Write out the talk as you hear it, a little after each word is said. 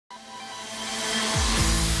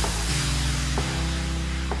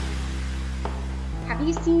Have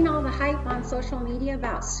you seen all the hype on social media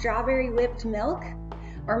about strawberry whipped milk?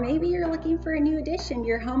 Or maybe you're looking for a new addition to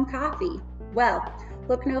your home coffee. Well,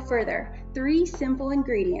 look no further. 3 simple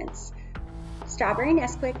ingredients: strawberry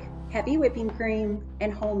Nesquik, heavy whipping cream,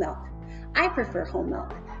 and whole milk. I prefer whole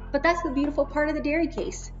milk, but that's the beautiful part of the dairy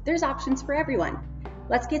case. There's options for everyone.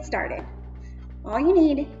 Let's get started. All you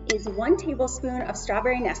need is 1 tablespoon of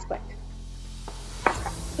strawberry Nesquik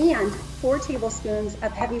and 4 tablespoons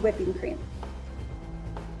of heavy whipping cream.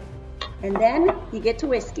 And then you get to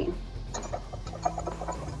whisking.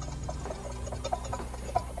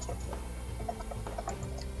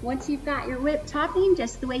 Once you've got your whipped topping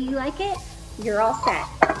just the way you like it, you're all set.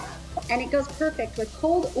 And it goes perfect with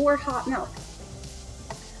cold or hot milk.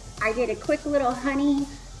 I did a quick little honey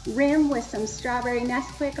rim with some strawberry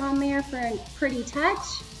Nesquik on there for a pretty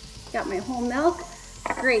touch. Got my whole milk,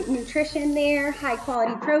 great nutrition there, high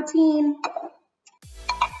quality protein,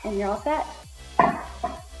 and you're all set.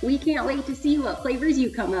 We can't wait to see what flavors you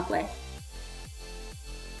come up with.